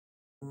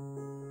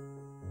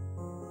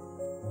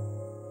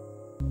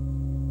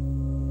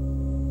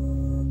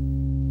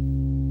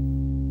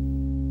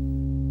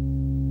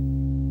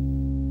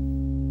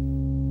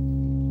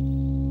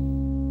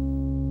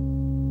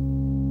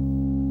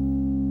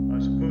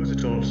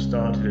suppose it all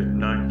started in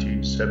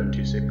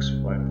 1976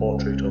 with my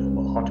portrait of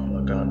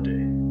Mahatma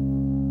Gandhi.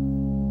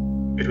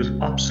 It was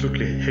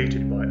absolutely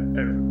hated by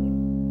everyone.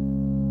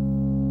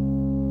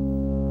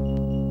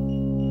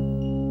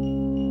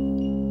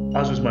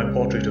 As was my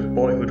portrait of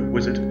boyhood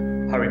wizard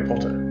Harry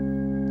Potter.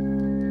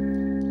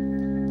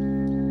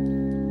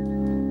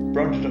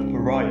 Branded a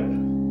pariah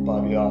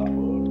by the art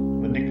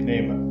world, the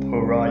nickname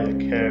Pariah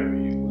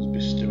Carey was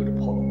bestowed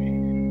upon me.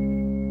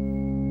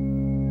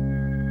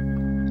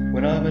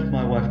 When I met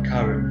my wife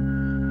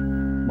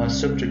Karen, my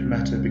subject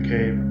matter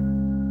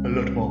became a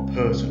lot more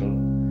personal.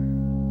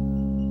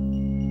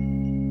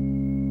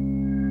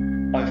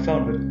 I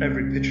found that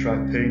every picture I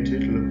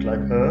painted looked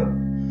like her.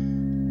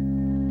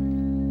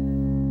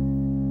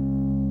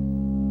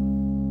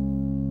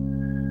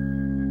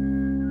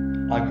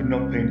 I could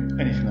not paint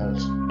anything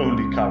else,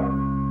 only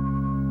Karen.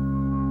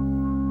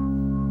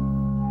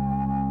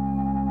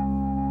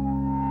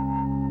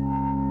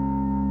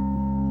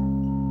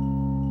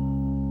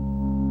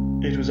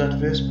 It was at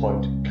this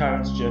point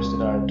Karen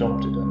suggested I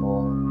adopted a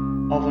more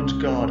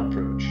avant-garde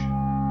approach.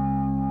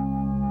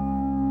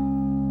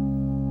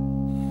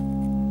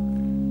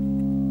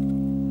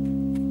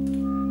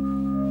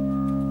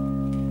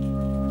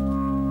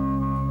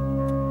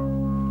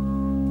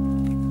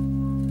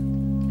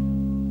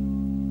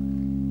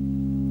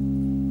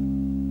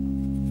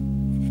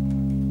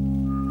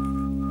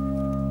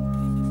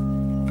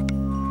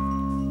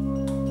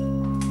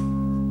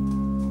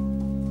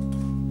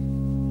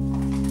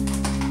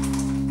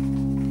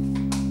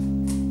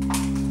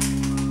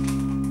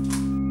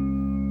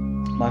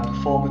 My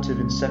performative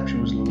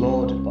inception was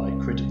lauded by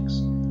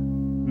critics.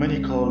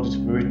 Many called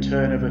it the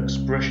return of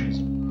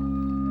expressionism.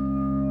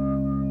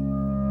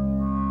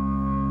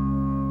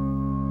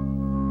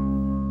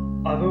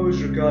 I've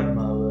always regarded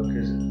my work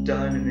as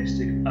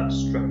dynamistic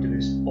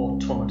abstractivist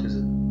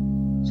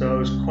automatism, so I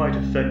was quite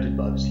offended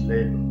by this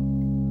label.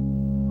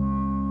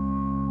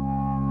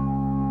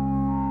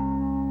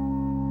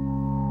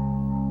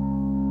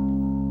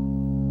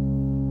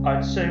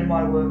 I'd say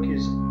my work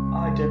is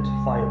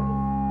identifiable.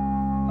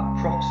 A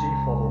proxy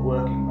for the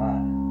working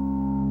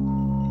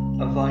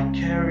man, a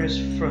vicarious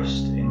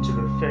thrust into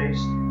the face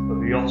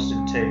of the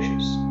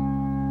ostentatious.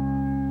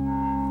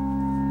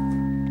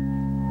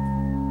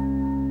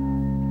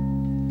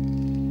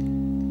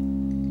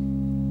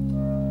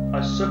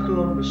 I suckle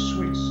on the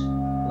sweets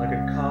like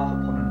a calf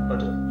upon an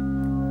udder.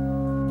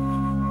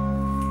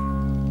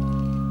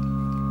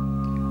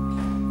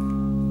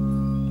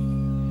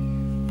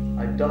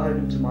 I dive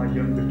into my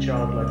younger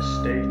childlike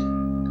state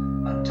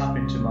and tap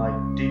into my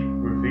deep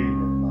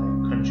ravine of my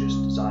unconscious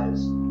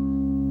desires.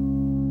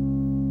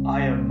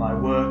 I am my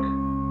work,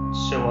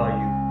 so are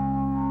you.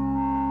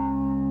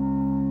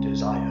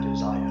 Desire,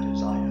 desire,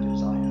 desire,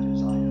 desire, desire,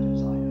 desire,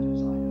 desire,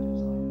 desire,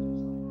 desire.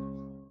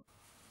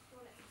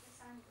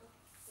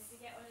 If you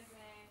get one of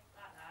me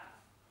like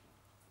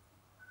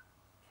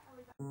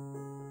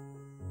that,